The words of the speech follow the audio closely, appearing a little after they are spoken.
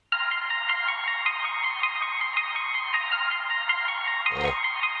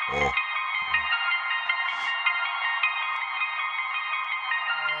Oh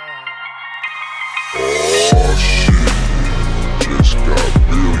shit, just got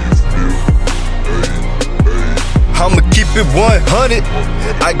real, you feel? Hey. I'ma keep it 100.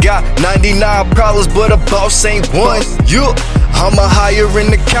 I got 99 problems, but a boss ain't one. I'ma hire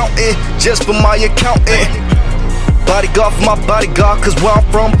an accountant just for my accountant. Bodyguard for my bodyguard, cause where I'm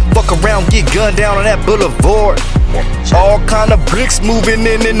from, fuck around, get gunned down on that boulevard. All kind of bricks moving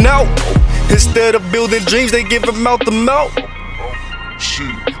in and out. Instead of building dreams, they give them out the mouth.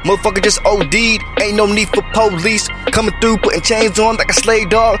 Motherfucker just OD'd, ain't no need for police. Coming through, putting chains on like a slave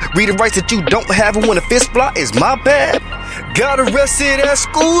dog. Reading rights that you don't have, and when a fist fly is my bad. Got arrested at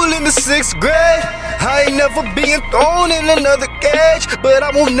school in the 6th grade. I ain't never being thrown in another cage, but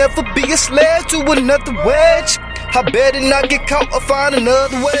I won't never be a slave to another wedge. I better not get caught or find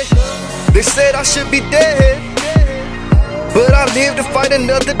another way. They said I should be dead, but I live to fight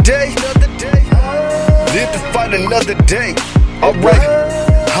another day. Live to fight another day. Alright,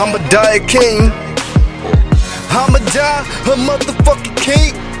 I'ma die a king. I'ma die a motherfucking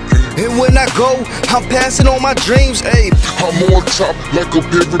king. And when I go, I'm passing on my dreams, ayy. I'm on top like a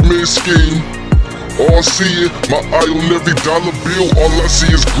pyramid scheme. All I see is my eye on every dollar bill. All I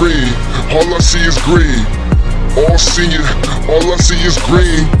see is green. All I see is green. All I see is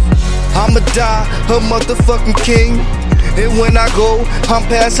green. I'ma die a motherfucking king. And when I go, I'm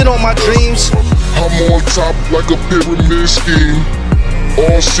passing on my dreams. I'm on top like a pyramid scheme.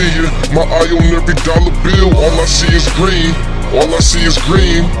 All I see is my eye on every dollar bill. All I see is green. All I see is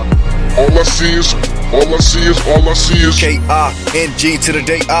green. All I see is K-I-N-G to the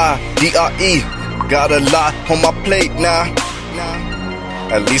day I-D-R-E. Got a lot on my plate now.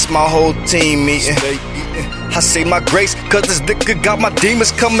 At least my whole team eating. I say my grace, cause this nigga got my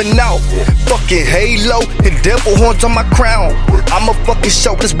demons coming out. Fucking halo and devil horns on my crown. I'ma fucking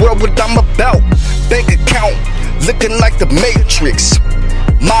show this world what I'm about. Bank account, looking like the Matrix.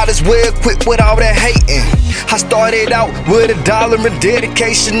 Might as well quit with all that hating. I started out with $1 in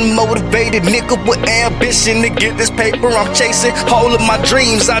dedication. Motivated nigga with ambition to get this paper I'm chasing. All of my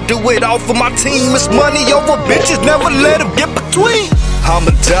dreams, I do it all for my team. It's money over bitches, never let them get between.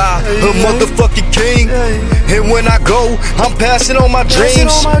 I'ma die a motherfucking king. And when I go, I'm passing on my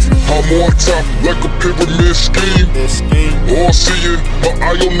dreams. I'm on top like a pyramid scheme. All I see is my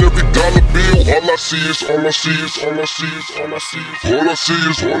eye on every dollar bill. All I see is tell them what you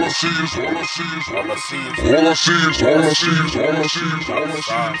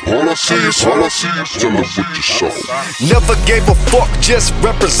saw. Never gave a fuck, just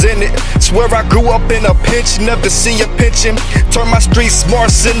represented. Swear I grew up in a pinch, never seen a pension. Turn my street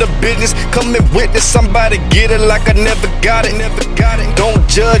smarts into business. Come and witness somebody get it like I never got it. Don't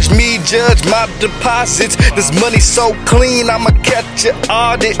judge me, judge my deposits. This money so clean, I'ma catch an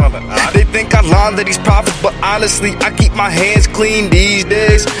audit. They think I launder these profits, but honestly, I keep my hands clean these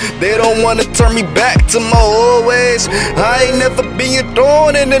days. They don't wanna turn me back to my old ways. I ain't never being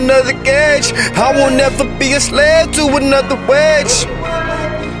thrown in another cage. I will never be a slave to another wedge.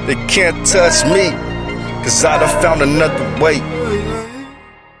 They can't touch me, cause I done found another way.